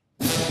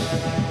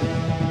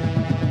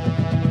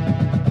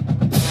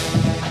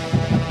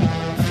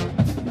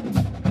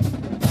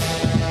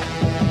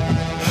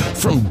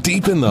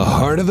Deep in the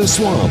heart of the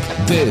swamp,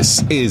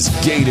 this is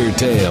Gator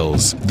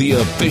Tales, the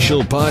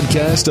official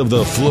podcast of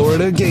the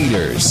Florida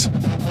Gators.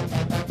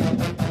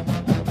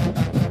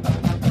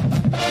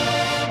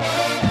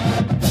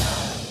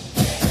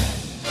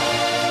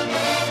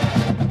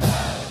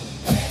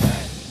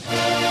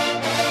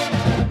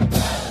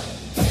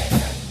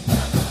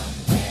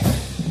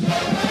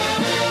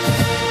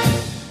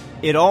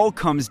 It all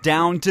comes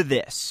down to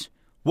this.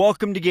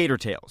 Welcome to Gator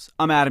Tales.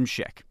 I'm Adam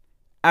Schick.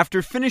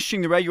 After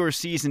finishing the regular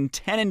season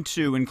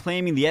 10-2 and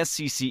claiming the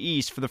SEC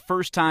East for the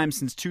first time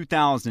since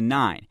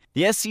 2009,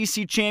 the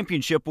SEC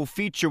Championship will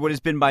feature what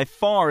has been by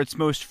far its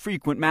most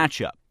frequent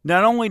matchup.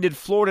 Not only did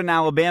Florida and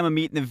Alabama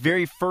meet in the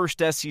very first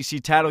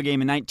SEC title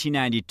game in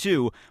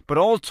 1992, but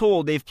all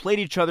told, they've played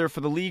each other for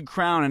the league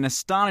crown an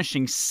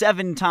astonishing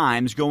 7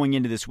 times going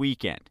into this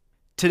weekend.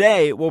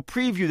 Today, we'll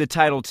preview the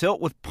title tilt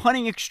with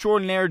punting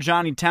extraordinaire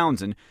Johnny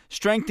Townsend,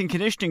 strength and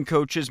conditioning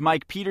coaches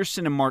Mike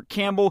Peterson and Mark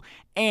Campbell,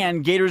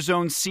 and Gator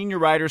Zone senior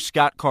writer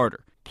Scott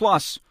Carter.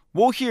 Plus,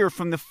 we'll hear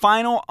from the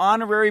final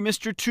honorary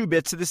Mr.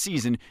 Two-Bits of the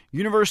season,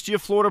 University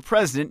of Florida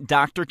president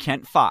Dr.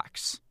 Kent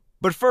Fox.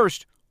 But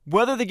first,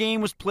 whether the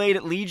game was played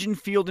at Legion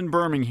Field in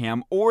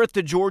Birmingham or at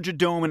the Georgia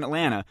Dome in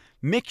Atlanta,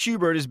 Mick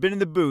Hubert has been in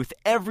the booth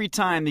every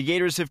time the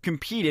Gators have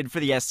competed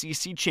for the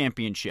SEC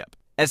Championship.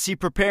 As he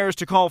prepares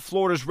to call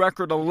Florida's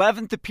record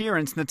 11th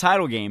appearance in the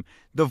title game,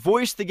 the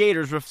voice of the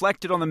Gators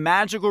reflected on the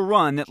magical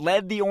run that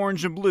led the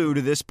Orange and Blue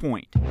to this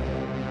point.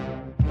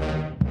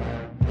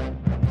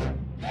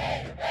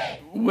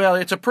 Well,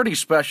 it's a pretty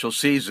special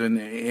season,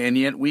 and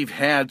yet we've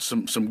had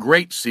some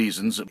great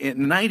seasons.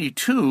 In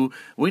 92,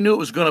 we knew it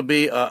was going to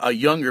be a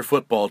younger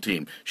football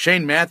team.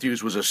 Shane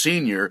Matthews was a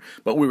senior,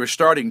 but we were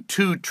starting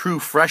 2 true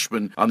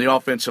freshmen on the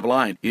offensive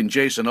line in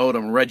Jason Odom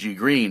and Reggie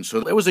Green.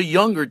 So it was a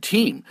younger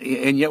team,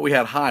 and yet we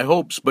had high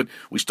hopes. But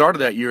we started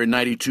that year in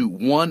 92,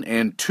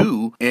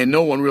 1-2, and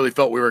no one really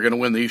felt we were going to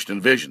win the Eastern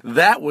Division.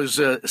 That was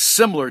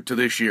similar to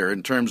this year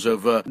in terms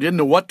of didn't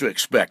know what to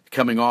expect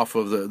coming off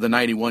of the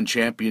 91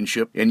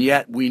 championship, and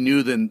yet we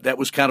knew then that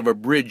was kind of a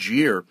bridge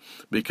year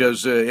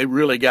because it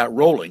really got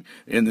rolling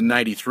in the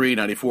 93,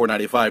 94,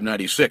 95,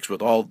 96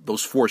 with all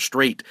those 4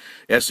 straight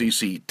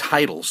SEC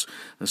titles.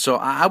 And so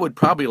I would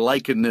probably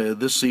liken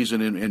this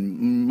season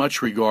in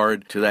much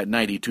regard to that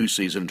 92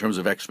 season in terms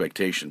of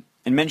expectation.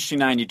 And mentioning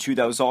 92,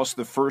 that was also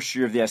the first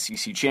year of the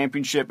SEC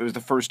Championship. It was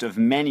the first of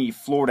many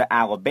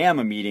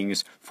Florida-Alabama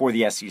meetings for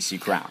the SEC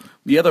crown.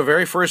 Yeah, the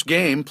very first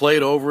game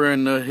played over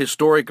in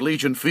historic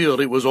Legion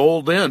Field. It was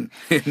Old Inn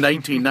in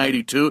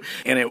 1992,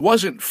 and it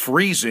wasn't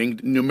freezing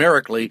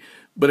numerically,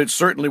 but it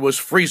certainly was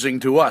freezing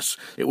to us.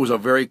 It was a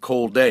very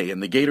cold day,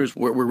 and the Gators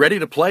were ready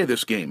to play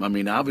this game. I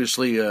mean,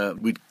 obviously,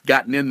 we'd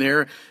gotten in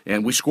there,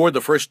 and we scored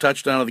the first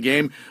touchdown of the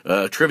game.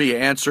 Trivia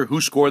answer, who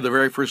scored the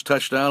very first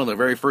touchdown in the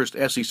very first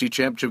SEC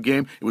championship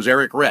game? It was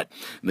Eric Rett.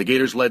 And the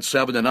Gators led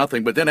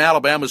 7-0, but then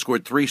Alabama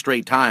scored 3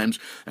 straight times,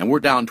 and we're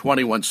down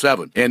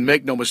 21-7. And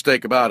make no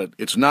mistake about it,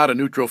 it's not a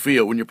neutral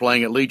field when you're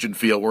playing at Legion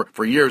Field, where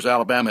for years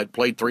Alabama had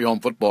played 3 home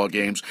football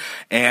games,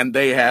 and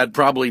they had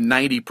probably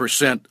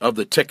 90% of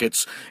the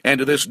tickets,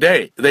 and to this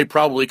day, they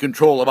probably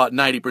control about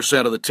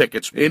 90% of the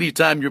tickets.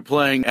 Anytime you're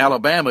playing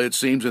Alabama, it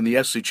seems, in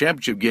the SEC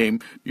championship game,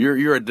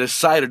 you're a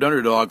decided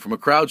underdog from a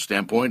crowd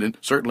standpoint, and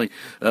certainly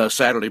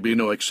Saturday be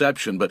no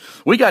exception. But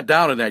we got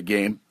down in that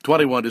game,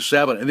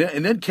 21-7,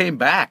 and then came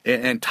back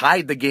and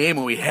tied the game,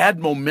 and we had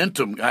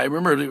momentum. I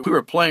remember we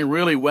were playing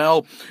really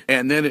well,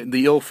 and then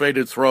the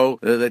ill-fated throw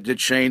that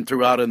Shane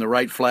threw out in the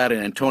right flat,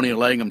 and Antonio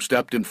Langham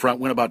stepped in front,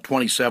 went about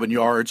 27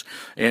 yards,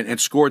 and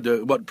scored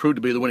what proved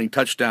to be the winning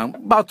touchdown.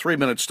 About 3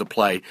 minutes to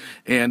play,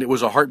 and it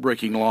was a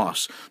heartbreaking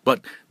loss.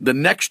 But the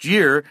next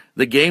year,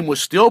 the game was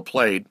still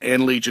played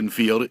in Legion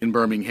Field in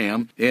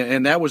Birmingham,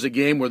 and that was a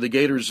game where the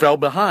Gators fell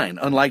behind,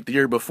 unlike the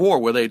year before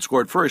where they had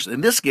scored first.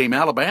 In this game,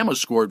 Alabama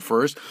scored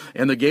first,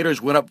 and the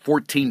Gators went up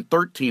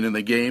 14-13 in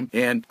the game.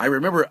 And I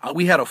remember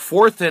we had a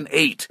 4th and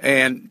 8,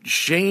 and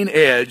Shane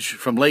Edge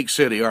from Lake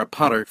City, our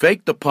punter,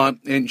 faked the punt,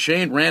 and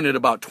Shane ran it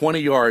about 20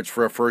 yards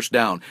for a first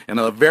down. And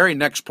on the very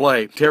next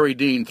play, Terry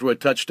Dean threw a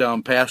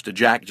touchdown pass to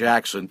Jack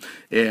Jackson,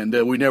 and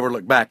we never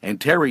looked back. And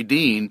Terry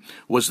Dean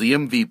was the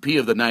MVP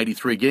of the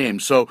 93 game.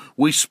 So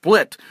we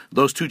split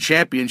those 2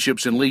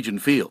 championships in Legion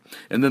Field.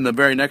 And then the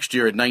very next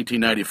year in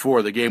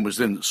 1994, the game was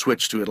then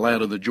switched to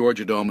Atlanta, the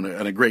Georgia Dome,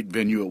 and a great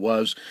venue it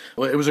was.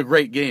 Well, it was a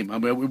great game. I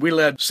mean, we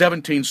led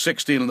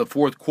 17-16 in the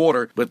 4th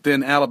quarter, but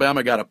then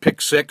Alabama got a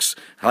pick 6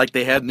 like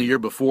they had in the year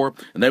before,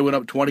 and they went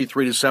up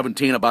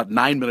 23-17, about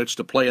 9 minutes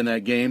to play in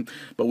that game.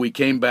 But we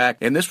came back,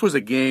 and this was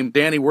a game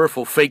Danny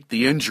Werfel faked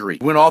the injury.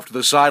 Went off to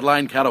the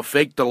sideline, kind of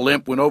faked the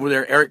limp, went over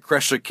there. Eric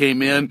Kresser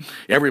came in.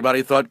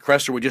 Everybody thought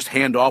Kresser would just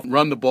hand off and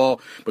run the ball,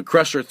 but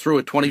Kresser threw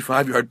a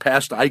 25-yard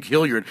pass to Ike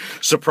Hilliard,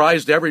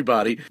 surprised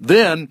everybody.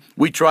 Then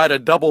we tried a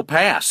double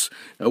pass.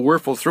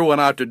 Werfel threw one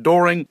out to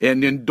Doring,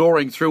 and then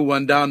Doring threw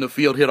one down the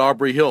field, hit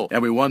Aubrey Hill,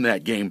 and we won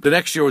that game. The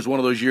next year was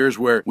one of those years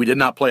where we did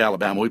not play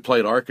Alabama. We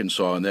played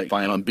Arkansas in that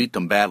final and beat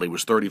them badly. It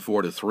was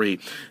 34-3.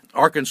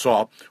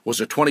 Arkansas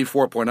was a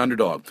 24-point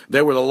underdog.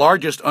 They were the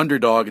largest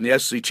underdog in the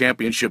SEC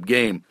championship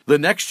game. The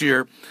next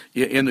year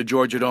in the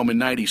Georgia Dome in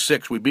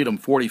 96, we beat them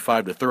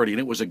 45-30, and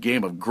it was a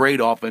game of great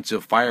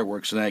offensive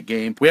fireworks in that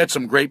game. We had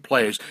some great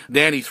plays.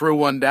 Danny threw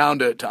one down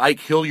to Ike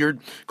Hilliard,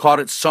 caught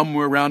it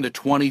somewhere around the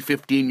 20,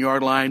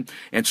 15-yard line,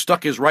 and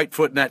stuck his right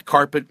foot in that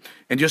carpet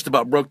and just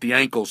about broke the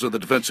ankles of the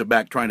defensive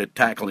back trying to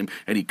tackle him,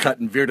 and he cut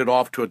and veered it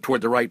off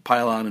toward the right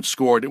pylon and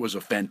scored. It was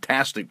a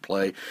fantastic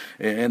play,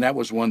 and that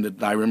was one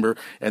that I remember.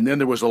 And then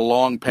there was a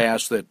long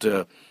pass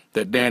that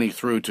Danny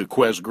threw to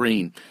Quez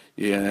Green.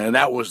 Yeah, and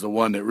that was the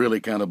one that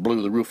really kind of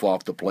blew the roof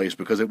off the place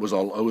because it was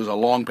a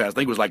long pass. I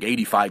think it was like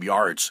 85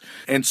 yards.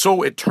 And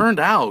so it turned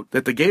out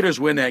that the Gators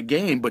win that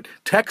game, but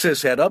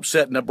Texas had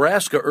upset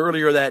Nebraska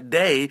earlier that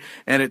day,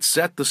 and it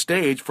set the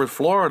stage for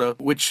Florida,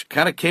 which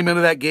kind of came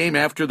into that game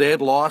after they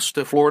had lost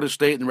to Florida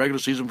State in the regular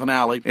season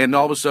finale. And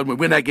all of a sudden we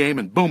win that game,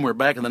 and boom, we're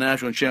back in the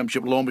national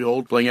championship, lo and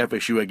behold, playing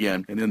FSU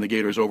again. And then the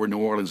Gators over New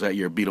Orleans that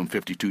year beat them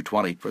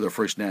 52-20 for their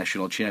first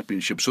national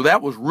championship. So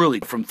that was really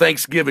from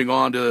Thanksgiving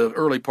on to the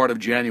early part of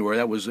January.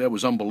 That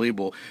was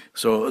unbelievable.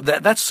 So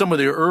that's some of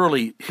the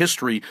early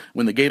history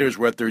when the Gators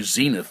were at their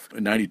zenith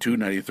in 92,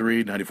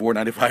 93, 94,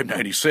 95,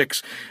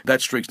 96.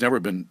 That streak's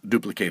never been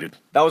duplicated.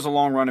 That was a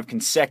long run of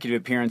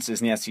consecutive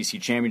appearances in the SEC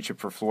championship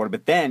for Florida.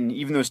 But then,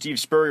 even though Steve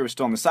Spurrier was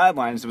still on the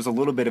sidelines, there was a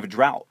little bit of a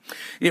drought.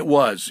 It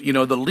was. You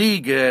know, the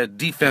league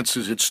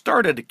defenses had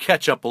started to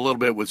catch up a little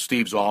bit with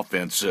Steve's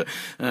offense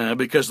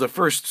because the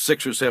first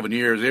 6 or 7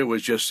 years, it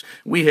was just,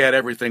 we had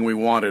everything we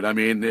wanted. I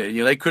mean,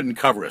 they couldn't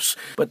cover us.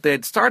 But they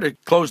had started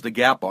to close the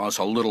gap on us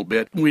a little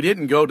bit. We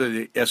didn't go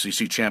to the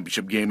SEC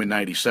championship game in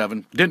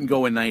 97, didn't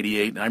go in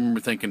 98. And I remember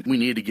thinking we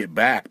need to get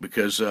back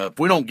because if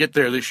we don't get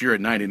there this year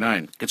in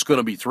 99, it's going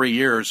to be 3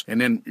 years.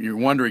 And then you're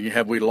wondering,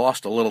 have we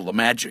lost a little of the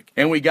magic?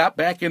 And we got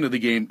back into the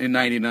game in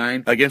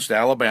 99 against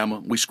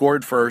Alabama. We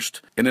scored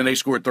first, and then they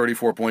scored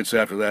 34 points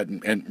after that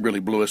and really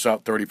blew us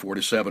out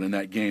 34-7 in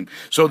that game.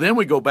 So then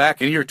we go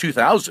back in year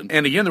 2000.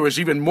 And again, there was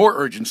even more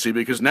urgency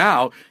because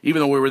now,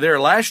 even though we were there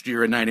last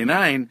year in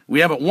 99,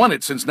 we haven't won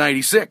it since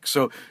 96.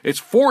 So it's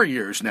 4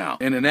 years now.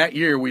 And in that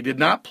year, we did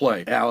not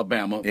play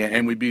Alabama,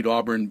 and we beat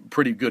Auburn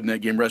pretty good in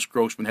that game. Rex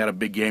Grossman had a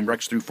big game.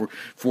 Rex threw for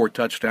 4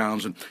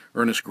 touchdowns, and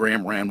Ernest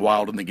Graham ran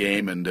wild in the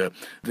game, and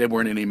they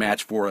weren't any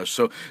match for us.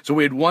 So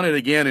we had won it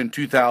again in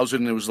 2000,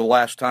 and it was the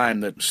last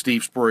time that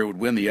Steve Spurrier would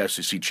win the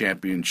SEC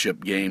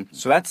championship game.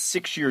 So that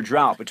 6-year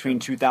drought between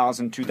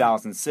 2000 and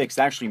 2006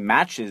 actually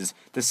matches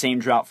the same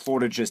drought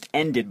Florida just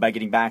ended by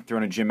getting back there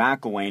on a Jim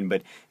McElwain,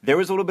 but there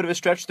was a little bit of a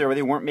stretch there where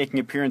they weren't making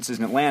appearances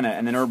in Atlanta,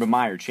 and then Urban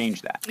Meyer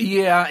changed that.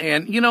 Yeah,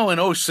 and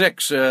in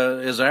 06,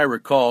 as I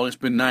recall, it's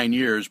been 9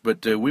 years,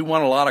 but we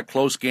won a lot of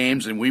close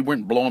games and we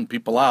weren't blowing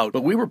people out,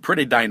 but we were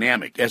pretty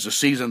dynamic as the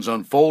season's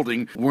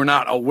unfolding. We're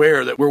not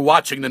aware that we're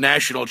watching the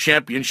national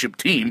championship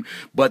team,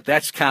 but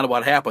that's kind of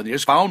what happened. They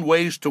just found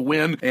ways to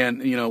win,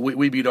 and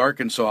we beat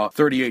Arkansas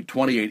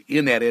 38-28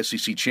 in that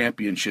SEC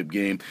championship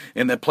game.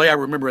 And the play I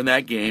remember in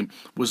that game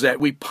was that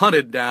we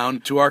punted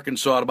down to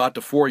Arkansas at about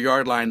the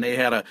 4-yard line. They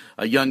had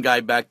a young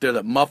guy back there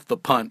that muffed the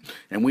punt,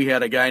 and we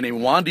had a guy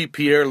named Wandy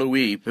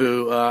Pierre-Louis,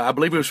 who I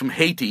believe he was from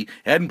Haiti,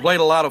 hadn't played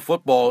a lot of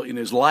football in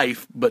his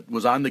life, but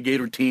was on the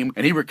Gator team,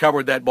 and he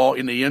recovered that ball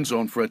in the end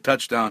zone for a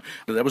touchdown.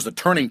 That was the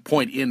turning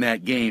point in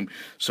that game.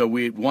 So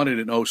we won it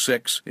in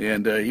 06,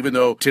 and even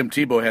though Tim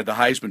Tebow had the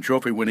Heisman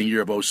Trophy winning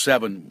year of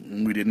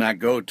 07, we did not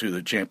go to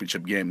the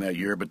championship game that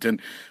year, but then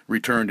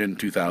returned in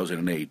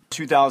 2008.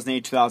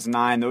 2008,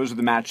 2009, those are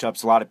the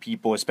matchups a lot of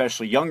people,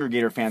 especially younger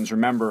Gator fans,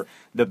 remember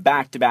the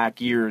back-to-back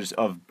years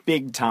of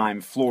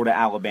big-time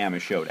Florida-Alabama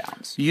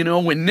showdowns.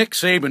 When Nick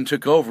Saban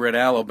took over at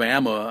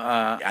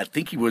Alabama, I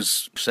think he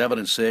was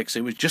 7-6.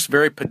 It was just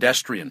very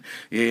pedestrian.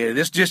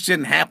 This just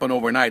didn't happen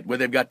overnight where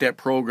they've got that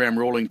program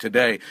rolling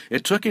today.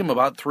 It took him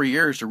about 3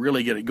 years to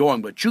really get it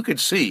going, but you could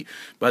see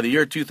by the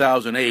year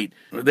 2008,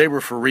 they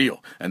were for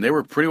real, and they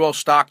were pretty well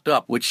stocked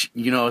up, which,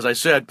 as I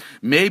said,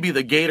 maybe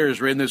the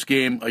Gators were in this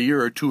game a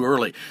year or two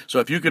early. So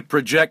if you could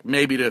project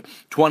maybe to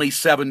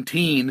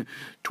 2017,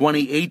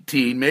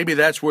 2018, maybe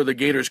that's where the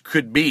Gators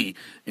could be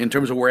in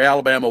terms of where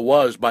Alabama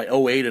was by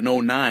 08 and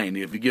 09.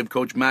 If you give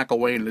Coach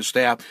McElwain and his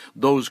staff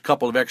those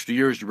couple of extra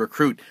years to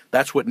recruit,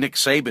 that's what Nick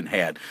Saban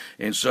had.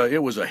 And so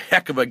it was a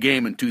heck of a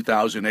game in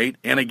 2008.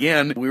 And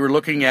again, we were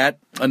looking at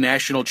a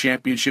national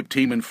championship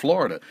team in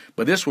Florida.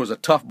 But this was a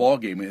tough ball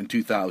game in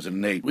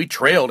 2008. We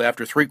trailed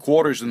after 3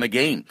 quarters in the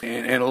game.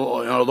 And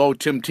although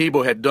Tim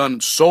Tebow had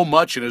done so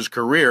much in his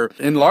career,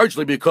 and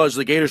largely because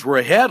the Gators were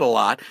ahead a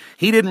lot,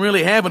 he didn't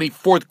really have any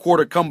fourth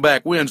quarter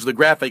comeback wins. The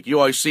graphic you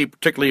always see,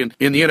 particularly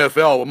in the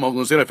NFL, among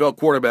those NFL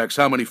quarterbacks,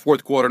 how many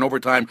fourth quarter and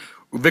overtime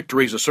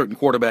victories a certain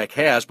quarterback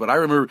has, but I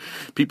remember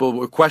people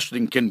were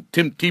questioning, can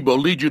Tim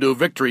Tebow lead you to a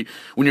victory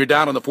when you're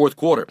down in the fourth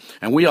quarter?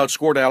 And we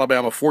outscored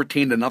Alabama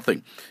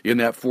 14-0 in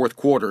that fourth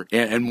quarter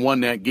and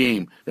won that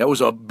game. That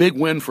was a big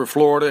win for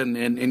Florida,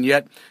 and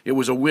yet it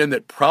was a win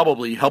that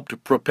probably helped to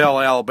propel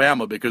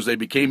Alabama because they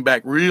became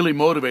back really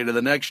motivated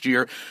the next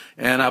year,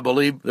 and I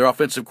believe their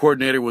offensive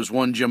coordinator was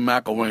one Jim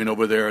McElwain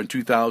over there in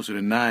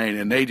 2009,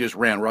 and they just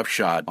ran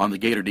roughshod on the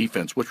Gator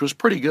defense, which was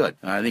pretty good.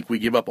 I think we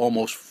give up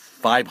almost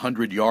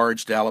 500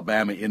 yards to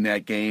Alabama in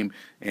that game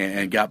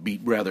and got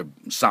beat rather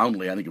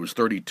soundly. I think it was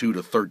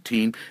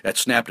 32-13. That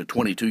snapped a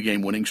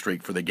 22-game winning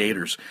streak for the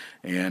Gators.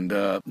 And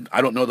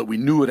I don't know that we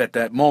knew it at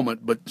that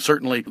moment, but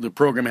certainly the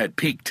program had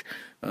peaked.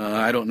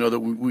 I don't know that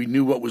we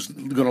knew what was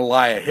going to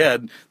lie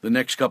ahead the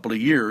next couple of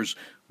years,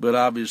 but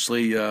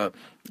obviously, it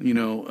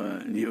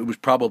was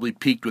probably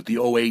peaked with the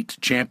 2008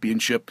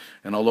 championship,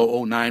 and although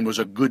 2009 was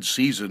a good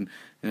season,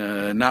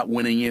 not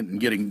winning it and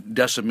getting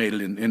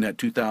decimated in that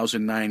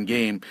 2009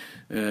 game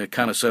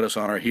kind of set us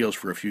on our heels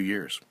for a few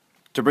years.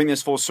 To bring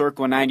this full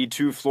circle, in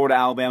 92,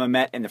 Florida-Alabama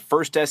met in the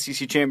first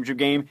SEC championship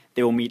game.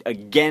 They will meet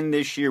again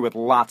this year with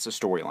lots of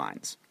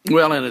storylines.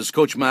 Well, and as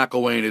Coach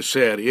McElwain has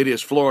said, it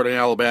is Florida and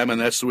Alabama,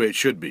 and that's the way it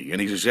should be. And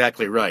he's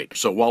exactly right.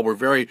 So while we're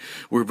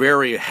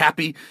very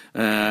happy,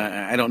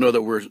 I don't know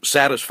that we're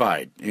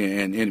satisfied.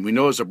 And we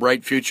know it's a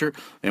bright future,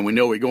 and we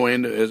know we go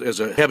in as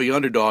a heavy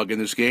underdog in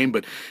this game.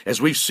 But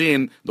as we've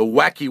seen the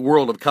wacky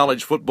world of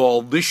college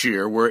football this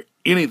year, where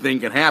anything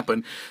can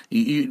happen,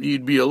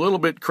 you'd be a little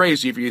bit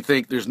crazy if you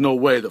think there's no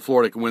way that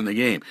Florida can win the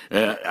game.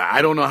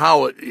 I don't know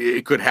how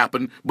it could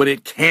happen, but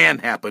it can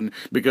happen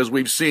because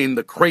we've seen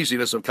the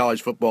craziness of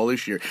college football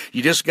this year.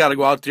 You just got to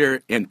go out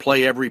there and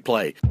play every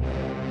play.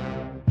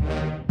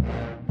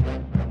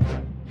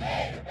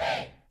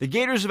 The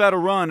Gators have had a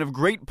run of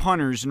great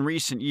punters in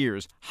recent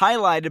years,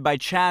 highlighted by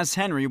Chaz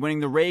Henry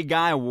winning the Ray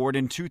Guy Award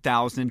in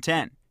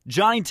 2010.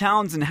 Johnny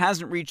Townsend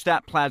hasn't reached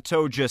that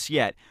plateau just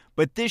yet,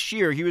 but this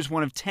year he was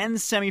one of 10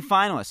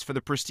 semifinalists for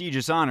the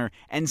prestigious honor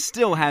and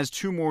still has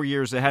 2 more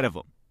years ahead of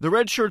him. The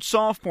redshirt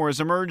sophomore has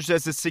emerged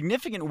as a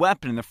significant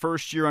weapon in the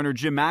first year under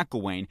Jim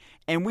McElwain,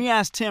 and we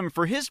asked him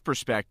for his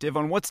perspective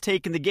on what's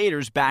taken the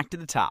Gators back to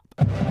the top.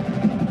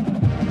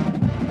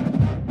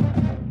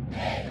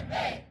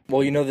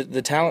 Well,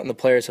 the talent and the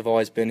players have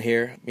always been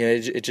here.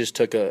 It just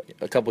took a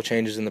couple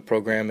changes in the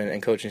program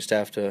and coaching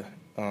staff to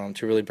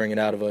really bring it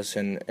out of us.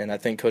 And I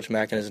think Coach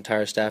Mack and his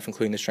entire staff,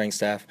 including the strength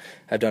staff,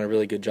 have done a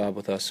really good job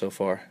with us so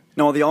far.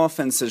 No, the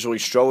offense has really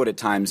struggled at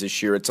times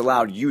this year. It's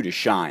allowed you to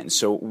shine.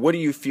 So what do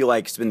you feel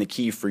like has been the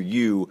key for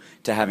you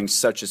to having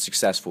such a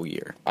successful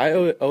year? I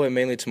owe it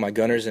mainly to my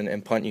gunners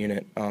and punt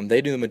unit. They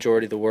do the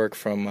majority of the work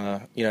from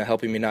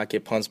helping me not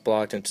get punts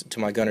blocked and to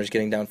my gunners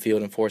getting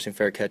downfield and forcing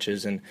fair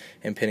catches and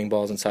pinning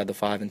balls inside the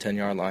 5 and 10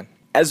 yard line.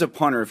 As a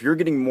punter, if you're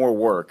getting more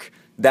work,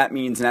 that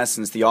means in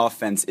essence the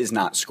offense is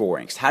not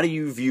scoring. How do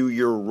you view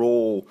your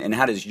role and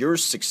how does your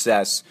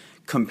success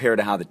compare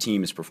to how the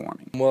team is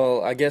performing?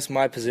 Well, I guess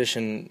my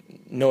position,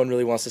 no one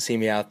really wants to see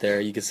me out there,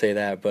 you could say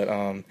that, but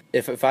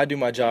if I do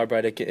my job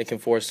right, it can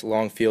force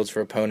long fields for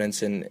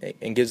opponents and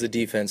gives the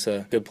defense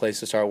a good place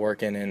to start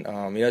working,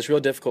 and it's real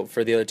difficult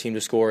for the other team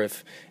to score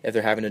if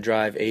they're having to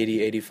drive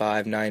 80,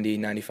 85, 90,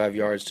 95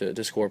 yards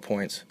to score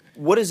points.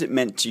 What has it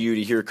meant to you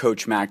to hear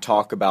Coach Mack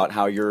talk about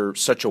how you're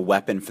such a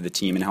weapon for the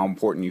team and how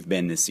important you've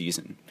been this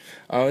season?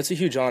 It's a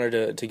huge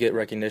honor to get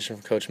recognition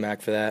from Coach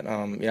Mack for that.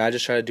 I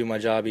just try to do my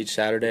job each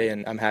Saturday,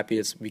 and I'm happy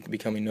it's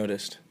becoming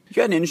noticed.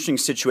 You had an interesting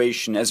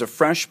situation. As a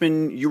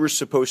freshman, you were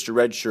supposed to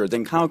redshirt.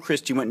 Then Kyle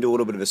Christie went into a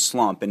little bit of a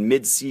slump, and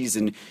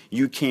mid-season,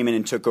 you came in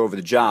and took over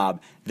the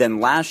job. Then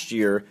last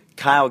year,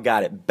 Kyle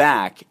got it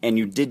back, and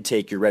you did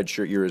take your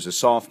redshirt year as a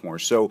sophomore.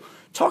 So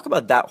talk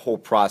about that whole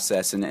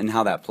process and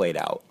how that played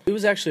out. It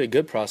was actually a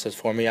good process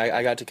for me.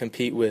 I got to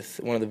compete with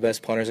one of the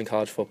best punters in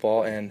college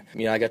football, and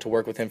I got to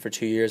work with him for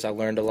 2 years. I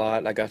learned a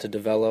lot. I got to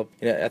develop.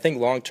 I think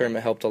long-term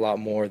it helped a lot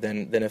more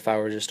than if I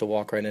were just to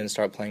walk right in and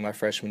start playing my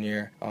freshman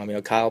year.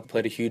 Kyle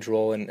played a huge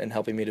role in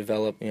helping me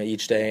develop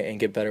each day and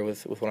get better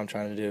with what I'm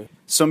trying to do.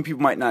 Some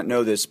people might not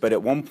know this, but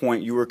at one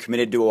point you were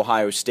committed to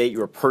Ohio State. You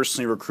were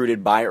personally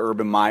recruited by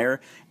Urban Meyer,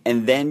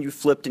 and then you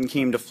flipped and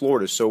came to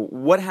Florida. So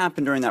what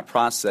happened during that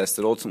process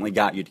that ultimately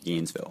got you to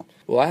Gainesville?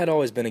 Well, I had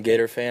always been a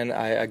Gator fan.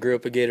 I grew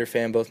up a Gator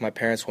fan. Both my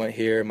parents went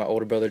here. My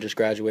older brother just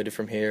graduated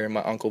from here.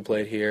 My uncle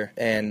played here.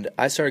 And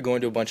I started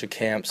going to a bunch of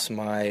camps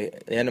the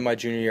end of my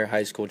junior year of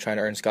high school trying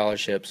to earn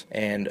scholarships.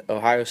 And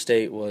Ohio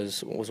State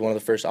was one of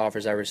the first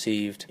offers I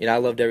received. I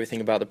loved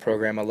everything about the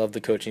program. I loved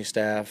the coaching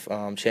staff,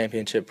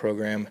 championship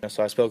program.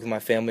 So I spoke with my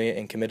family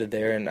and committed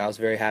there, and I was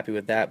very happy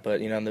with that.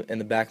 But, in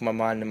the back of my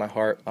mind and in my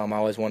heart, I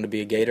always wanted to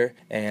be a Gator.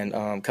 And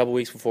a couple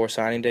weeks before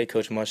signing day,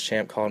 Coach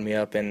Muschamp called me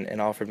up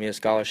and offered me a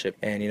scholarship.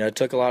 And, it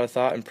took a lot of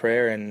thought and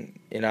prayer, and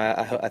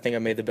I think I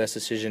made the best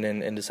decision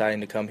in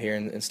deciding to come here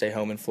and stay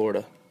home in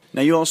Florida.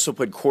 Now, you also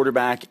played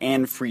quarterback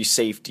and free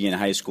safety in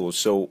high school,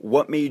 so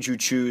what made you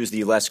choose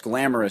the less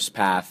glamorous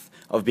path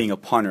of being a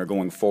punter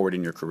going forward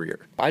in your career?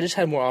 I just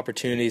had more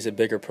opportunities at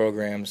bigger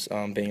programs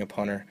being a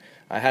punter.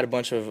 I had a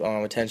bunch of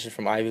attention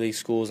from Ivy League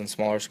schools and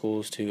smaller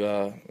schools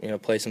to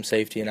play some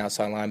safety and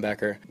outside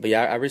linebacker. But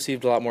yeah, I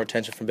received a lot more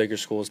attention from bigger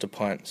schools to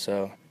punt.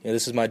 So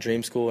this is my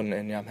dream school, and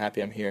I'm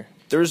happy I'm here.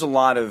 There's a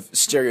lot of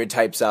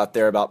stereotypes out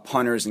there about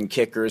punters and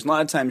kickers. A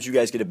lot of times you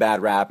guys get a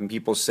bad rap and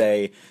people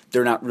say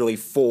they're not really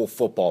full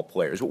football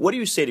players. What do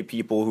you say to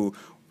people who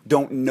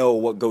don't know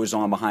what goes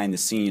on behind the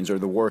scenes or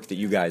the work that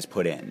you guys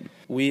put in?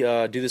 We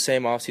do the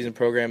same off-season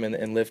program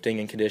in lifting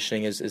and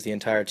conditioning as the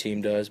entire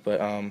team does. But,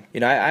 I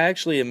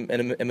actually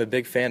am a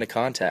big fan of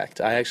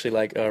contact. I actually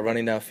like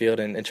running downfield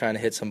and trying to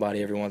hit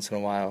somebody every once in a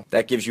while.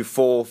 That gives you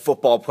full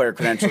football player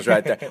credentials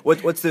right there.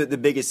 What's the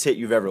biggest hit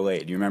you've ever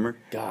laid? Do you remember?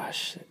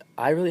 Gosh,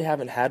 I really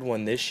haven't had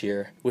one this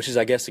year, which is,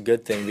 I guess, a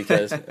good thing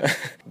because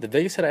the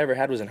biggest hit I ever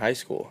had was in high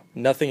school.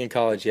 Nothing in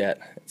college yet.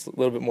 It's a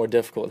little bit more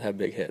difficult to have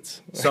big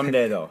hits.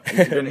 Someday, though.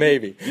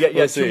 Maybe. You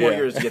got 2 more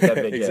years to get that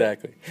big hit.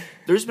 Exactly.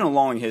 There's been a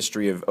long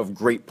history of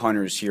great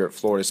punters here at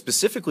Florida,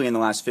 specifically in the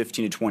last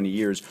 15 to 20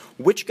 years.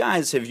 Which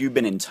guys have you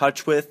been in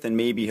touch with and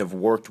maybe have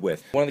worked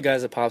with? One of the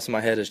guys that pops in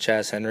my head is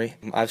Chaz Henry.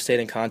 I've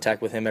stayed in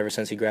contact with him ever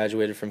since he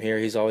graduated from here.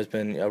 He's always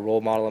been a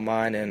role model of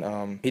mine,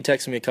 and he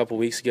texted me a couple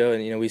weeks ago,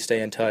 and we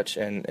stay in touch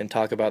and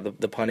talk about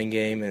the punting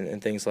game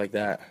and things like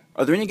that.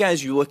 Are there any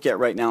guys you look at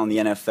right now in the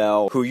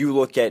NFL who you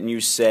look at and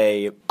you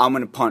say, I'm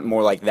going to punt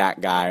more like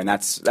that guy, and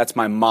that's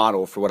my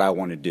model for what I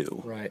want to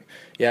do? Right.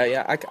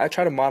 Yeah. I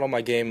try to model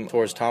my game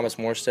towards Thomas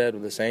Morstead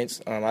with the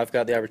Saints. I've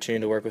got the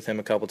opportunity to work with him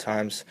a couple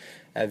times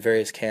at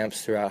various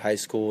camps throughout high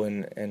school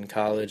and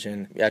college,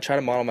 and I try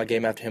to model my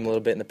game after him a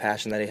little bit, and the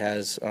passion that he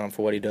has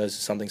for what he does is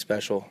something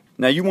special.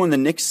 Now, you won the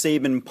Nick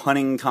Saban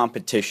punting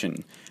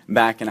competition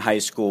back in high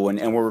school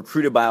and were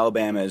recruited by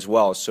Alabama as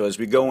well. So as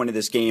we go into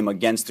this game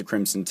against the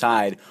Crimson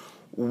Tide,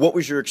 what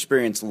was your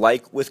experience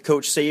like with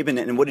Coach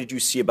Saban, and what did you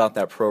see about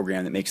that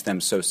program that makes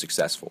them so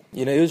successful?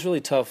 It was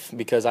really tough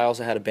because I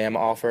also had a Bama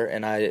offer,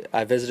 and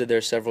I visited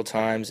there several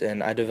times,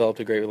 and I developed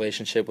a great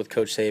relationship with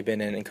Coach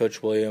Saban and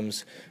Coach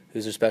Williams,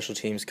 who's their special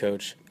teams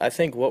coach. I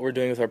think what we're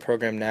doing with our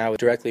program now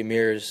directly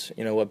mirrors,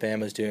 what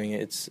Bama's doing.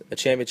 It's a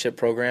championship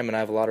program, and I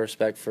have a lot of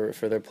respect for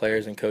their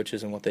players and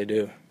coaches and what they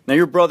do. Now,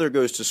 your brother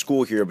goes to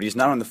school here, but he's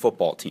not on the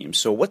football team.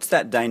 So what's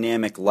that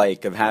dynamic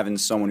like of having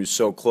someone who's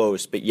so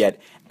close, but yet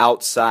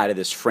outside of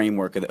this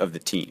framework of the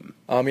team?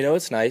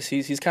 It's nice.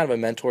 He's kind of a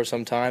mentor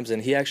sometimes,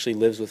 and he actually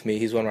lives with me.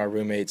 He's one of my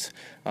roommates.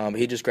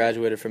 He just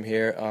graduated from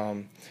here.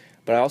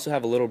 But I also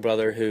have a little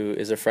brother who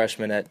is a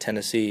freshman at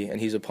Tennessee, and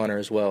he's a punter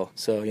as well.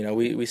 So,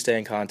 we stay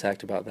in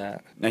contact about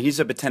that. Now, he's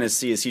up at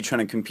Tennessee. Is he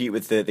trying to compete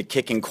with the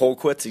kicking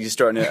Colquitts? Is he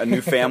starting a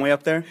new family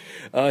up there?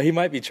 He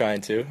might be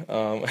trying to.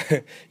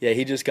 Yeah,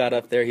 he just got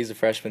up there. He's a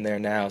freshman there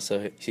now,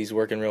 so he's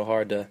working real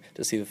hard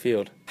to see the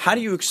field. How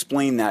do you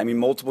explain that? I mean,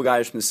 multiple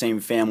guys from the same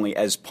family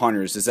as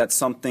punters. Is that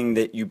something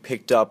that you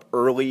picked up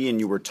early and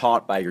you were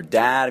taught by your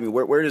dad? I mean,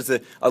 where does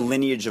a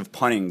lineage of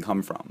punting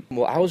come from?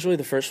 Well, I was really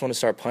the first one to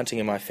start punting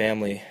in my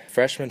family.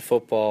 Freshman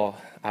football,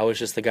 I was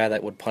just the guy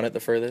that would punt it the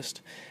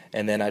furthest.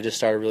 And then I just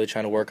started really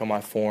trying to work on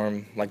my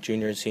form like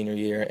junior and senior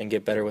year and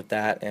get better with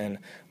that. And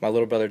my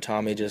little brother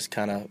Tommy just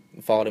kind of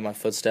followed in my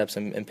footsteps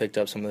and picked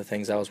up some of the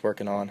things I was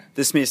working on.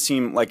 This may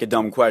seem like a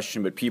dumb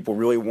question, but people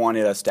really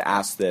wanted us to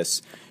ask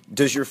this.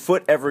 Does your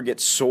foot ever get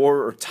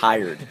sore or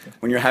tired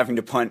when you're having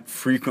to punt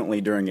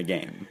frequently during a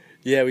game?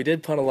 Yeah, we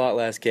did punt a lot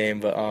last game,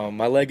 but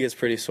my leg gets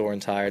pretty sore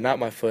and tired. Not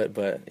my foot,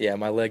 but yeah,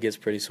 my leg gets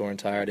pretty sore and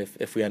tired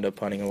if we end up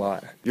punting a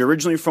lot. You're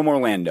originally from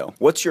Orlando.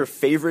 What's your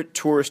favorite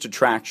tourist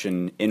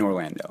attraction in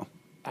Orlando?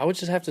 I would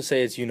just have to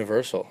say it's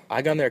Universal.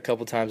 I gone there a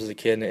couple times as a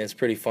kid, and it's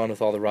pretty fun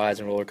with all the rides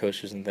and roller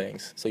coasters and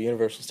things. So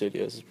Universal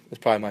Studios is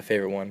probably my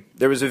favorite one.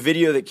 There was a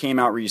video that came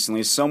out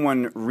recently.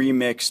 Someone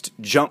remixed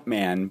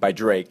Jumpman by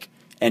Drake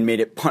and made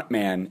it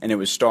Puntman, and it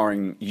was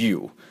starring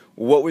you.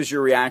 What was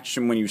your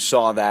reaction when you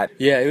saw that?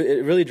 Yeah,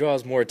 it really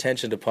draws more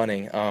attention to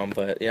punting.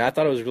 But I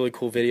thought it was a really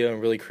cool video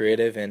and really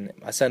creative, and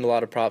I send a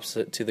lot of props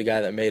to the guy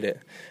that made it.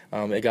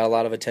 It got a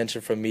lot of attention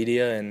from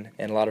media and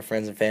a lot of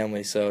friends and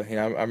family, so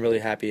I'm really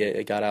happy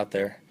it got out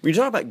there. We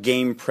talk about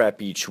game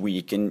prep each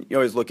week, and you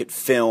always look at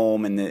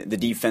film, and the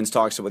defense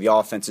talks about what the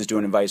offense is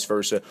doing and vice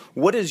versa.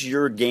 What is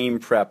your game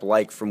prep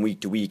like from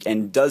week to week,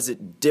 and does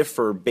it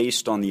differ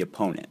based on the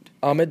opponent?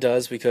 It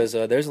does, because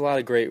there's a lot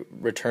of great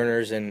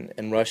returners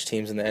and rush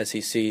teams in the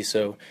SEC,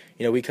 so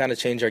we kind of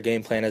change our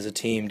game plan as a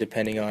team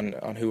depending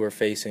on who we're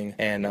facing,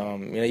 and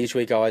each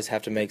week I always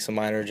have to make some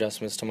minor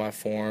adjustments to my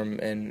form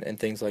and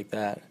things like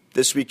that.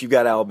 This week you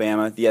got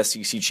Alabama, the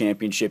SEC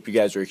championship. You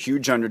guys are a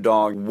huge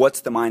underdog. What's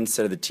the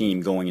mindset of the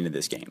team going into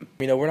this game?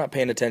 We're not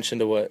paying attention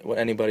to what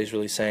anybody's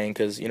really saying,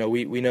 because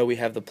we know we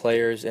have the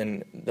players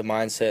and the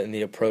mindset and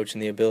the approach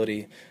and the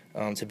ability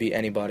to beat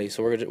anybody.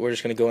 So we're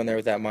just going to go in there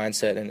with that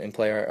mindset and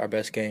play our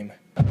best game.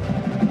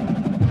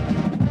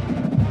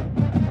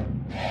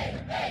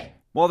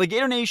 While the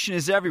Gator Nation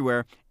is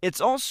everywhere,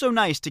 it's also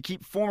nice to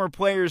keep former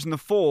players in the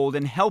fold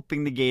and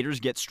helping the Gators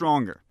get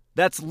stronger.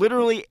 That's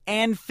literally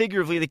and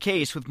figuratively the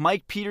case with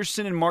Mike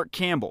Peterson and Mark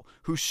Campbell,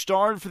 who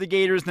starred for the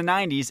Gators in the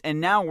 90s and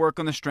now work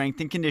on the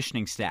strength and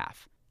conditioning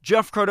staff.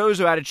 Jeff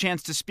Cardozo had a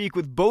chance to speak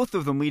with both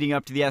of them leading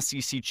up to the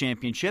SEC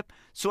championship,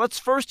 so let's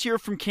first hear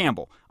from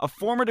Campbell, a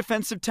former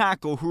defensive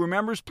tackle who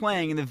remembers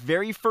playing in the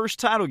very first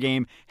title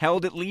game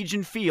held at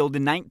Legion Field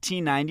in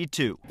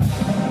 1992.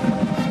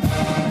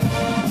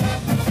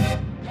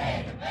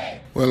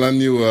 Well, I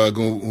knew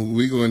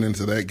going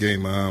into that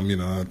game, a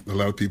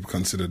lot of people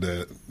considered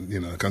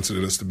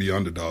us to be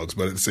underdogs,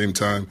 but at the same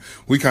time,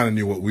 we kind of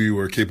knew what we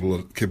were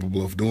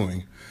capable of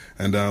doing,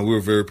 and we were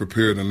very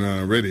prepared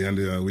and ready,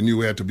 and we knew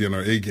we had to be on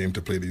our A game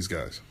to play these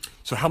guys.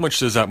 So how much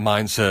does that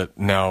mindset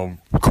now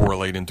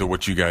correlate into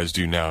what you guys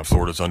do now?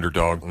 Florida's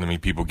underdog, I mean,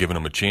 people giving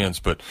them a chance,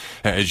 but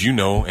as you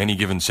know, any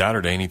given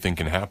Saturday, anything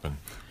can happen.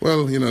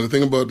 Well, the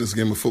thing about this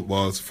game of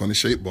football, it's a funny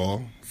shaped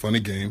ball, funny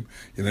game.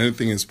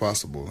 Anything is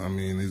possible. I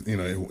mean,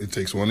 it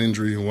takes one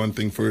injury and one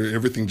thing for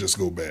everything just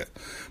go bad.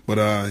 But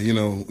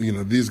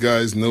these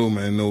guys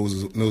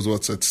knows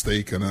what's at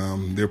stake,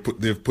 and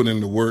they've put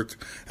in the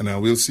work,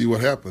 and we'll see what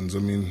happens. I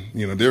mean,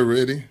 they're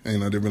ready,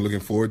 and they've been looking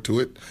forward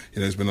to it.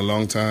 It's been a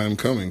long time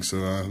coming,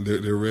 so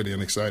they're ready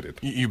and excited.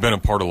 You've been a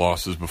part of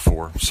losses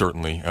before,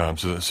 certainly,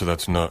 so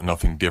that's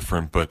nothing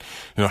different. But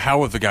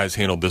how have the guys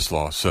handled this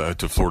loss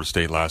to Florida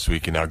State last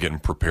week, and now getting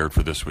prepared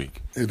for this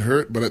week? It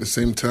hurt, but at the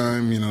same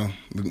time,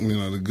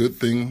 the good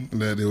thing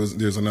that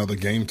there's another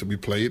game to be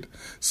played,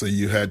 so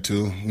you had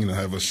to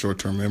have a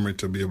short-term memory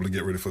to be able to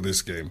get ready for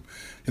this game.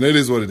 It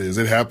is what it is.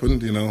 It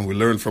happened. We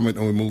learn from it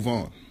and we move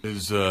on.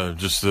 Is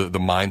just the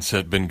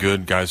mindset been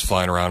good? Guys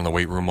flying around in the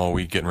weight room all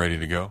week, getting ready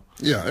to go.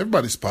 Yeah,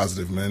 everybody's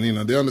positive, man.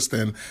 They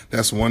understand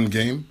that's one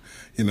game.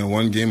 And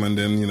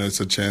then it's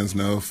a chance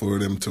now for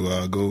them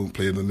to go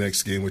play the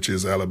next game, which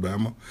is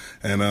Alabama,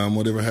 and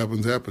whatever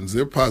happens, happens.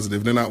 They're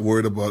positive. They're not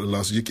worried about the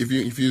losses.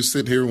 If you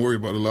sit here and worry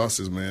about the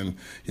losses, man,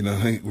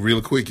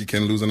 real quick you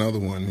can lose another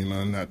one.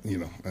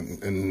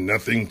 And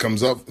nothing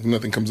comes out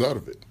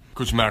of it.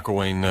 Coach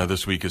McElwain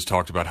this week has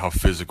talked about how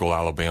physical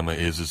Alabama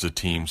is as a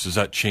team. So does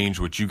that change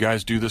what you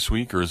guys do this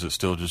week, or is it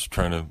still just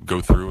trying to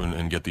go through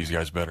and get these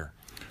guys better?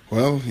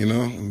 Well,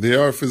 they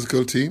are a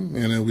physical team,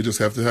 and we just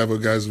have to have our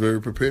guys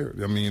very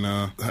prepared. I mean,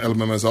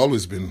 Alabama has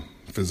always been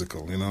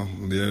physical,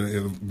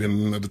 They've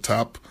been at the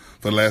top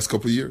for the last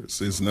couple of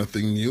years. It's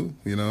nothing new,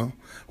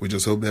 We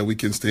just hope that we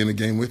can stay in the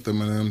game with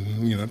them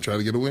and, try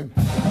to get a win.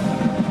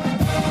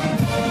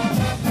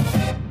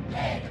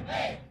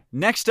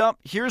 Next up,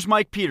 here's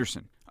Mike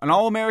Peterson, an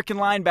All-American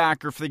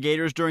linebacker for the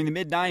Gators during the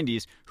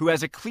mid-'90s, who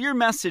has a clear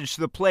message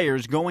to the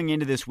players going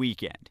into this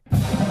weekend.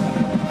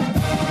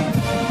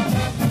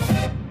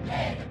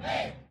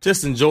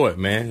 Just enjoy it,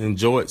 man.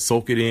 Enjoy it,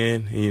 soak it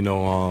in.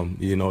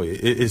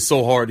 It's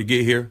so hard to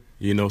get here.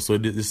 So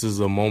this is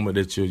a moment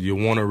that you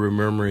want to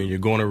remember, and you're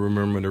going to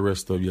remember the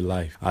rest of your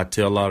life. I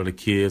tell a lot of the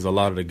kids, a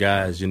lot of the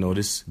guys,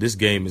 this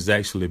game is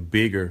actually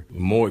bigger,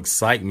 more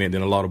excitement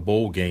than a lot of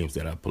bowl games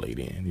that I played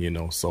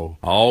in. So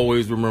I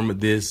always remember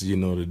this.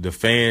 The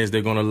fans,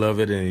 they're going to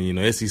love it,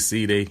 and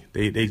SEC,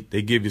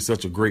 they give you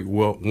such a great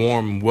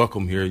warm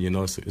welcome here.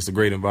 It's a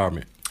great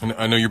environment.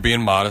 I know you're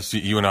being modest.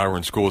 You and I were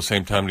in school at the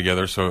same time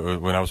together, so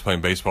when I was playing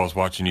baseball, I was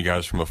watching you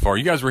guys from afar.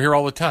 You guys were here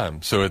all the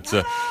time, so it's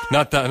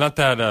not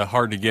that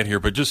hard to get here,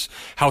 but just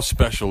how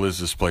special is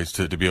this place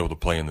to be able to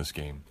play in this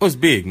game? It's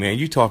big, man.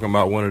 You're talking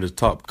about one of the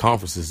top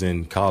conferences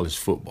in college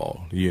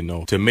football,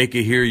 To make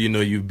it here,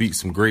 you beat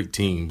some great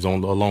teams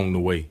along the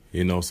way.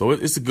 So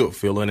it's a good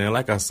feeling. And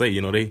like I say,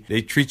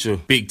 they treat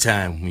you big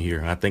time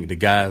here. I think the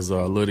guys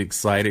are a little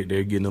excited.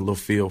 They're getting a little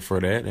feel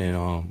for that.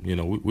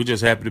 And, we're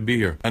just happy to be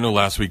here. I know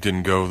last week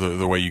didn't go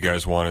the way you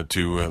guys wanted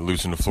to,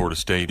 losing to Florida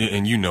State.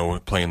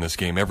 And playing this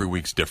game every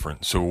week's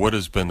different. So what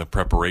has been the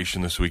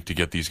preparation this week to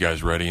get these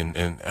guys ready,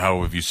 and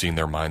how have you seen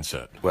their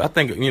mindset? Well, I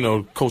think,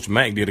 Coach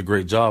Mack did a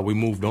great job. We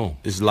moved on.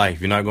 It's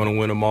life. You're not going to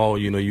win them all.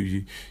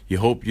 You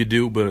hope you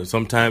do, but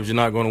sometimes you're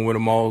not going to win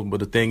them all. But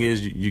the thing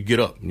is, you get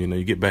up.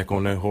 You get back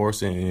on that horse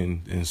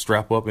and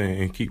strap up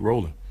and keep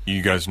rolling.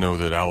 You guys know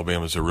that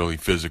Alabama's a really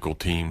physical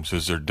team. So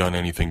has there done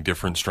anything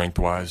different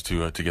strength-wise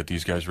to get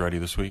these guys ready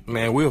this week?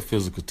 Man, we're a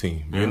physical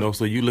team,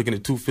 so you're looking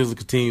at two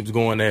physical teams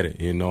going at it.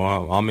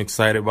 I'm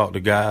excited about the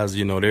guys.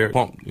 They're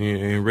pumped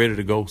and ready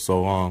to go.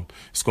 So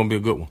it's going to be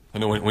a good one. I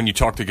know when you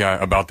talk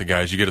about the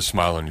guys, you get a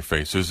smile on your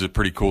face. Is it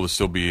pretty cool to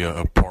still be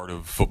a part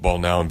of football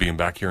now and being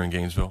back here in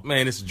Gainesville?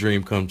 Man, it's a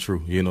dream come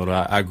true.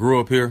 I grew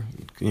up here.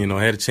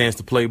 I had a chance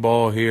to play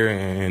ball here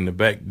and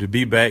to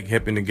be back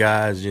helping the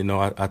guys.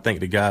 I think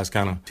the guys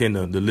kind of tend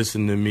to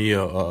listen to me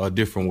a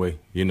different way.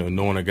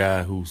 Knowing a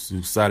guy who's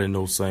sat in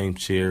those same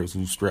chairs,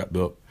 who's strapped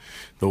up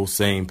those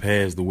same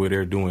pads the way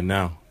they're doing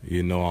now.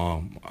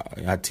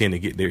 I tend to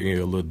get their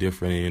ear a little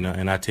different,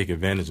 and I take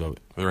advantage of it.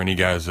 Are there any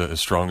guys as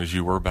strong as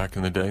you were back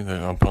in the day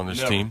up on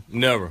this team?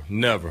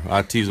 Never.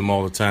 I tease them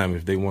all the time.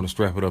 If they want to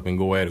strap it up and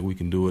go at it, we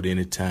can do it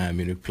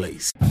anytime, any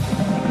place.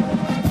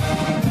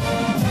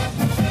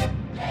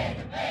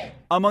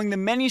 Among the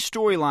many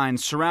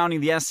storylines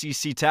surrounding the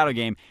SEC title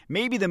game,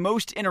 maybe the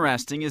most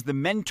interesting is the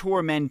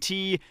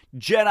mentor-mentee,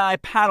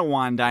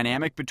 Jedi-Padawan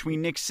dynamic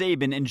between Nick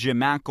Saban and Jim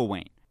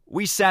McElwain.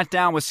 We sat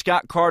down with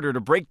Scott Carter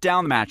to break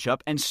down the matchup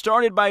and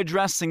started by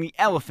addressing the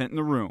elephant in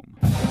the room.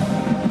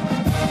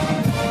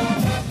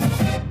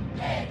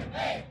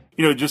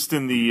 Just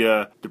in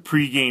the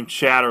pregame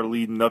chatter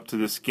leading up to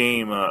this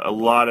game, a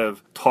lot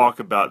of talk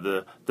about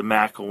the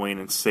McElwain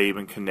and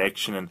Saban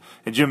connection, and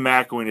Jim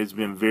McElwain has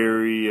been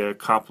very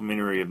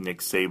complimentary of Nick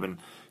Saban,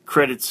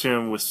 credits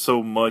him with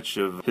so much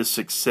of his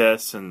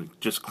success and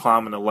just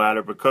climbing the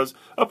ladder, because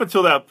up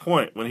until that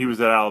point when he was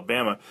at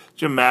Alabama,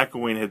 Jim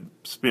McElwain had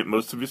spent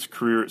most of his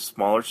career at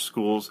smaller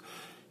schools.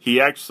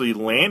 He actually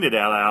landed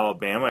out of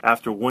Alabama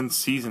after one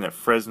season at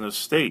Fresno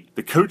State.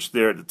 The coach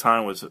there at the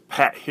time was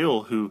Pat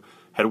Hill, who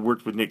had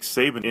worked with Nick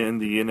Saban in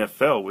the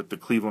NFL with the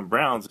Cleveland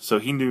Browns. So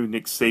he knew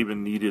Nick Saban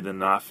needed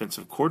an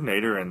offensive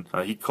coordinator, and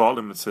he called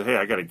him and said, hey,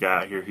 I got a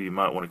guy here who you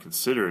might want to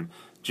consider. And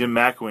Jim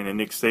McElwain and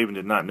Nick Saban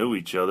did not know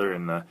each other,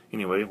 and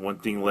anyway, one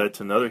thing led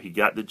to another. He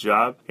got the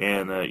job,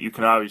 and you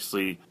can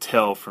obviously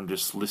tell from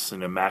just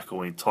listening to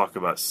McElwain talk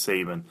about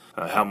Saban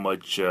how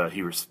much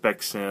he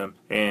respects him,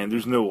 and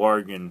there's no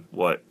arguing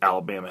what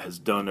Alabama has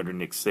done under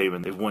Nick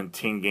Saban. They've won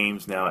 10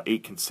 games now,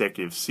 8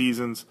 consecutive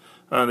seasons.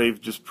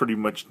 They've just pretty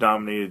much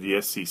dominated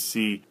the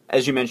SEC.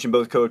 As you mentioned,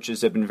 both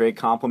coaches have been very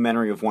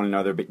complimentary of one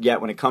another, but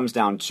yet when it comes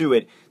down to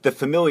it, the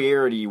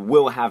familiarity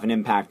will have an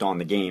impact on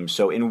the game.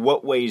 So in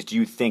what ways do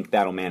you think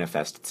that'll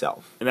manifest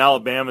itself? In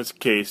Alabama's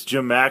case,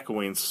 Jim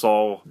McElwain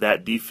saw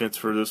that defense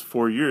for those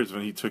 4 years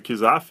when he took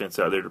his offense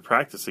out there to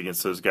practice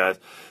against those guys.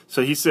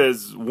 So he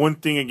says one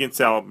thing against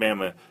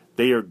Alabama,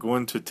 they are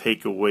going to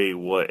take away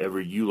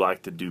whatever you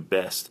like to do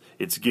best.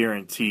 It's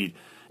guaranteed.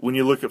 When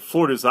you look at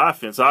Florida's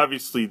offense,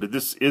 obviously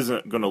this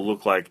isn't going to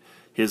look like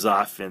his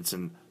offense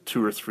in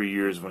 2 or 3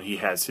 years when he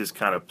has his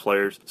kind of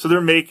players. So they're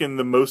making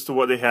the most of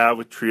what they have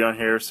with Treon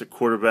Harris at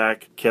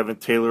quarterback, Kevin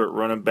Taylor at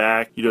running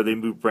back. They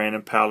moved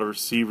Brandon Powell to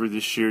receiver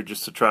this year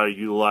just to try to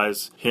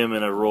utilize him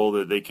in a role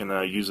that they can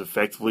use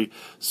effectively.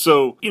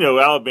 So,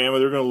 Alabama,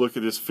 they're going to look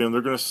at this film.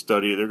 They're going to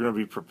study it. They're going to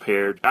be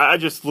prepared. I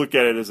just look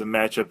at it as a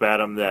matchup,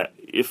 Adam, that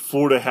if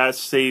Florida has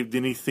saved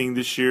anything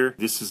this year,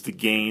 this is the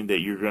game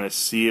that you're going to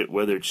see it,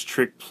 whether it's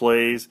trick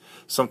plays,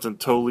 something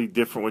totally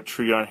different with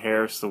Treon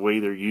Harris, the way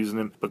they're using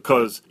him,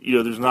 because,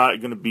 there's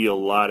not going to be a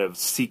lot of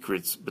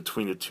secrets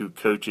between the two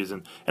coaches.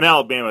 And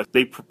Alabama,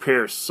 they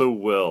prepare so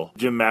well.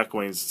 Jim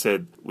McElwain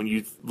said, when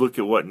you look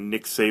at what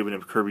Nick Saban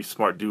and Kirby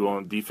Smart do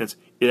on defense,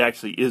 it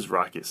actually is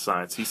rocket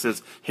science. He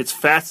says it's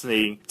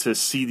fascinating to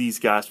see these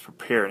guys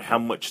prepare and how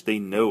much they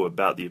know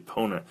about the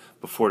opponent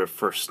before their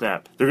first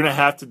snap. They're going to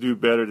have to do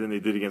better than they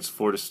did against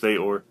Florida State,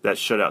 or that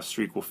shutout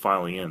streak will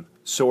finally end.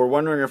 So we're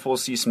wondering if we'll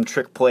see some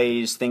trick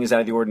plays, things out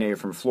of the ordinary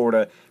from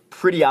Florida.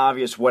 Pretty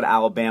obvious what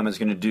Alabama is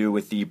going to do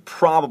with the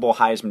probable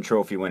Heisman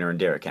Trophy winner in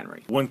Derrick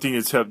Henry. One thing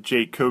that's helped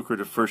Jake Coker,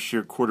 the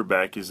first-year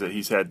quarterback, is that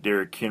he's had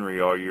Derrick Henry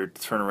all year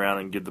to turn around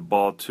and give the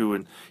ball to,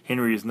 and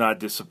Henry is not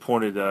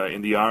disappointed.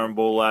 In the Iron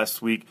Bowl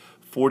last week,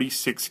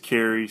 46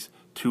 carries,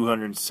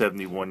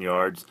 271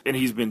 yards, and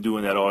he's been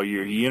doing that all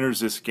year. He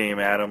enters this game,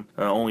 Adam,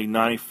 only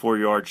 94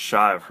 yards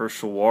shy of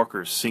Herschel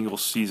Walker's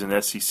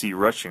single-season SEC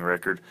rushing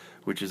record,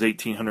 which is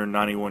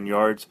 1,891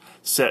 yards,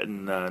 set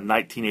in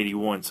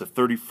 1981. So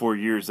 34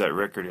 years that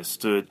record has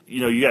stood.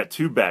 You got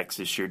two backs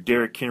this year,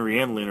 Derrick Henry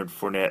and Leonard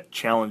Fournette,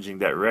 challenging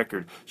that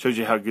record. Shows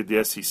you how good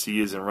the SEC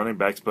is in running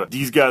backs. But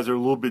these guys are a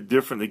little bit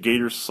different. The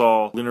Gators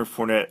saw Leonard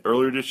Fournette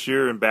earlier this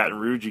year in Baton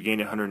Rouge. He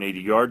gained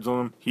 180 yards on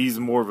him. He's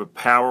more of a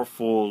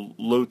powerful,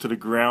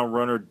 low-to-the-ground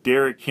runner.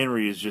 Derrick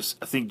Henry is just,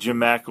 I think Jim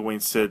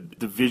McElwain said,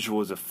 the visual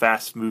is a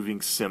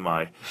fast-moving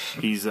semi.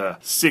 He's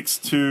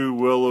 6'2",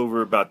 well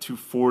over about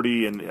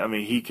 240, and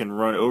he can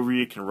run over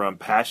you, can run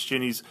past you,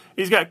 and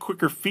he's got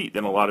quicker feet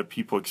than a lot of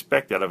people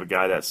expect out of a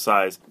guy that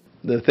size.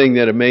 The thing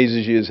that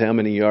amazes you is how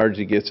many yards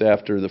he gets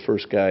after the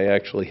first guy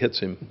actually hits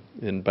him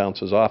and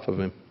bounces off of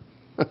him.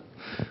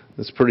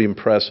 It's pretty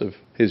impressive,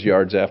 his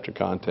yards after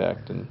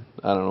contact, and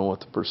I don't know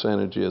what the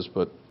percentage is,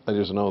 but I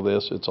just know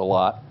this, it's a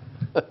lot.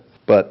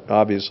 But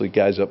obviously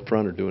guys up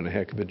front are doing a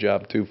heck of a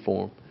job too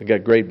for him. They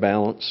got great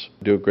balance,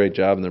 do a great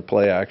job in their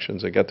play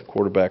actions. They got the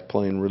quarterback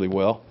playing really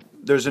well.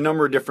 There's a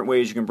number of different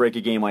ways you can break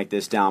a game like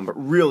this down, but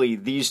really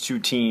these two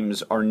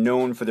teams are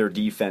known for their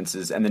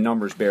defenses, and the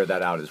numbers bear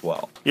that out as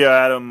well. Yeah,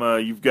 Adam,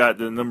 you've got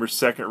the number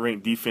 2nd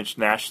ranked defense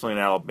nationally in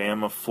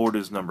Alabama.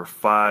 Florida's number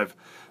 5.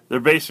 They're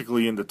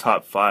basically in the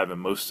top 5 in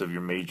most of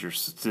your major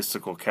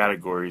statistical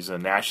categories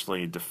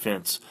nationally in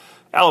defense.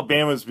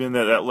 Alabama's been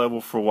at that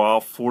level for a while.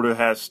 Florida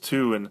has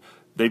too, and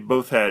they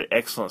both had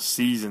excellent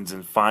seasons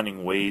in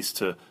finding ways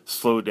to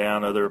slow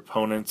down other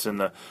opponents.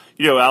 And,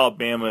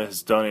 Alabama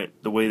has done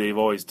it the way they've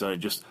always done it,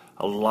 just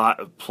a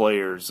lot of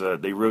players.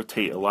 They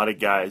rotate a lot of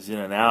guys in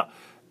and out.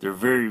 They're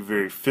very,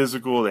 very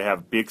physical. They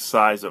have big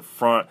size up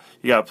front.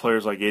 You got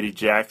players like Eddie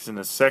Jackson in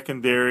the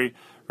secondary,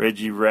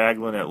 Reggie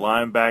Ragland at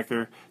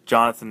linebacker,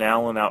 Jonathan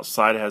Allen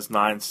outside has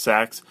 9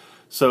 sacks.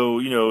 So,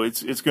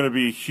 it's going to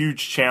be a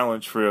huge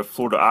challenge for a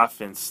Florida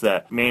offense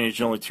that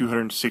managed only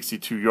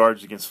 262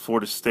 yards against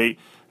Florida State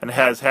and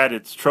has had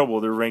its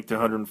trouble. They're ranked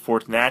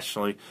 104th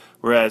nationally,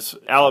 Whereas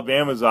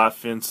Alabama's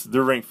offense,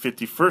 they're ranked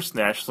 51st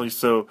nationally,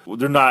 so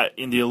they're not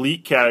in the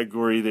elite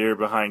category there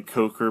behind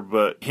Coker,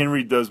 but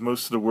Henry does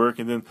most of the work.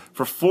 And then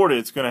for Florida,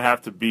 it's going to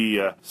have to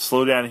be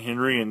slow down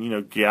Henry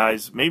and,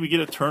 guys, maybe get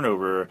a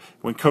turnover.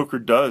 When Coker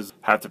does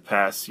have to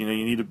pass, you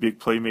need a big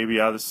play maybe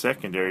out of the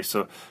secondary.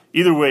 So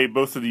either way,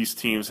 both of these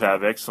teams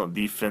have excellent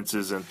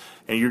defenses, and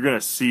you're going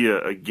to see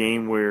a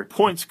game where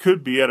points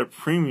could be at a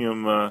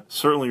premium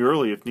certainly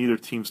early if neither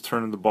team's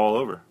turning the ball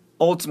over.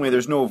 Ultimately,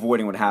 there's no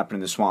avoiding what happened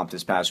in the Swamp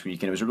this past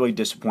week, and it was a really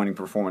disappointing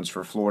performance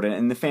for Florida,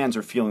 and the fans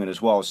are feeling it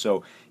as well.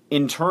 So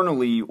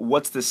internally,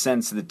 what's the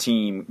sense of the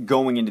team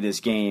going into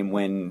this game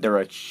when they're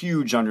a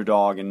huge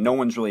underdog and no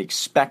one's really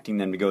expecting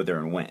them to go there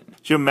and win?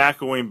 Jim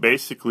McElwain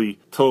basically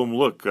told them,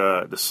 look,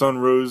 the sun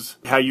rose.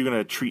 How are you going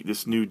to treat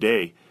this new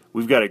day?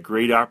 We've got a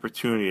great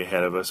opportunity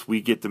ahead of us.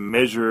 We get to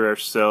measure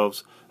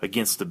ourselves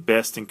against the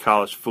best in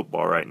college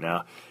football right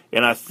now.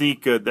 And I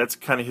think that's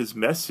kind of his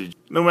message.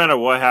 No matter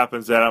what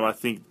happens, Adam, I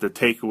think the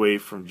takeaway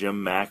from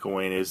Jim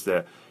McElwain is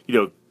that,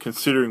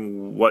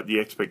 considering what the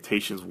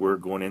expectations were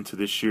going into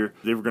this year,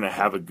 they were going to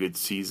have a good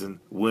season,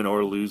 win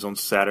or lose on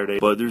Saturday.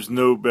 But there's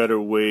no better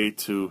way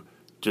to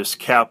just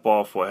cap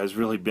off what has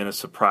really been a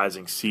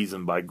surprising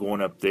season by going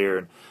up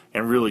there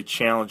and really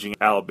challenging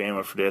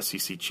Alabama for the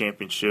SEC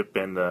championship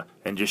and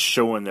just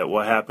showing that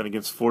what happened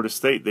against Florida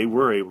State, they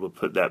were able to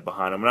put that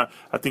behind them. And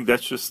I think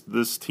that's just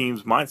this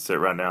team's mindset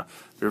right now.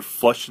 They're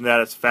flushing that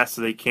as fast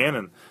as they can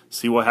and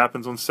see what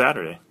happens on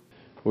Saturday.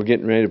 We're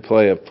getting ready to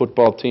play a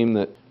football team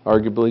that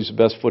arguably is the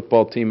best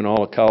football team in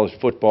all of college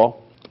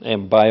football,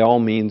 and by all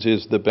means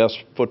is the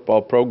best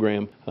football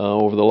program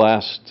over the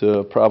last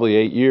probably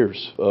 8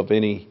 years of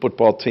any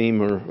football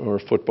team or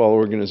football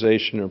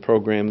organization or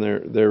program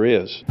there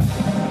is.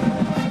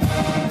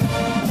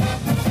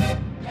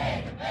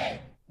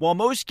 While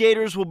most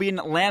Gators will be in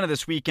Atlanta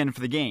this weekend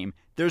for the game,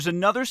 there's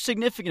another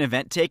significant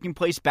event taking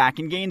place back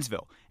in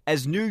Gainesville,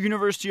 as new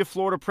University of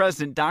Florida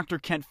president Dr.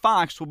 Kent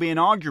Fox will be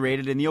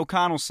inaugurated in the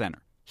O'Connell Center.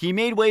 He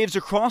made waves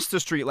across the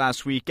street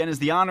last weekend as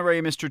the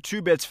honorary Mr.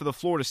 Two-Bits for the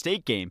Florida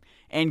State game,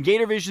 and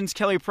Gator Vision's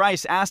Kelly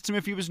Price asked him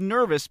if he was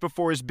nervous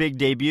before his big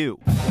debut.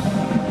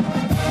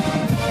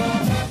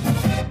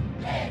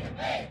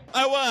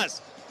 I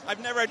was.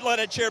 I've never led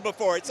a cheer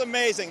before. It's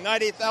amazing.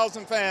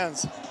 90,000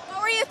 fans.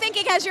 What were you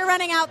thinking as you're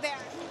running out there?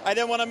 I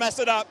didn't want to mess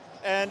it up,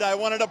 and I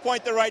wanted to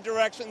point the right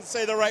direction,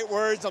 say the right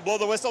words, and blow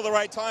the whistle the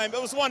right time.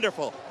 It was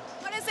wonderful.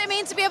 What does it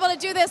mean to be able to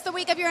do this the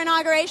week of your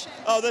inauguration?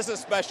 Oh, this is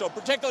special,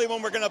 particularly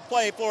when we're going to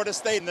play Florida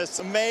State in this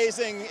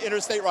amazing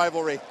interstate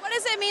rivalry. What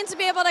does it mean to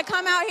be able to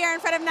come out here in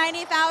front of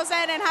 90,000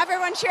 and have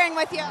everyone cheering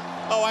with you?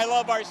 Oh, I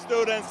love our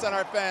students and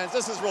our fans.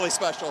 This is really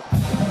special.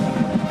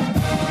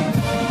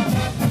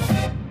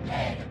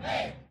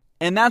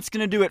 And that's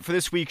going to do it for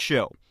this week's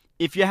show.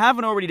 If you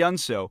haven't already done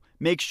so,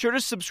 make sure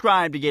to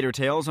subscribe to Gator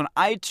Tales on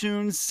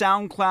iTunes,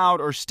 SoundCloud,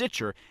 or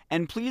Stitcher,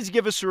 and please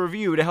give us a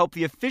review to help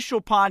the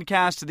official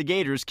podcast of the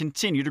Gators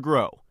continue to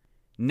grow.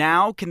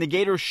 Now, can the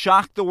Gators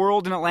shock the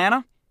world in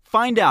Atlanta?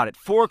 Find out at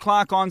 4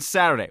 o'clock on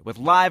Saturday with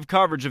live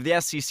coverage of the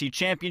SEC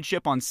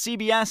Championship on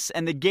CBS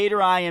and the Gator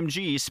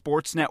IMG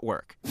Sports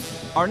Network.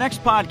 Our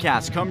next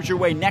podcast comes your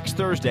way next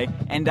Thursday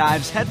and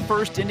dives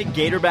headfirst into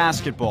Gator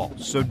basketball,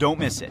 so don't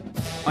miss it.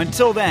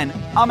 Until then,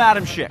 I'm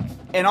Adam Schick,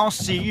 and I'll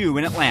see you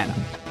in Atlanta.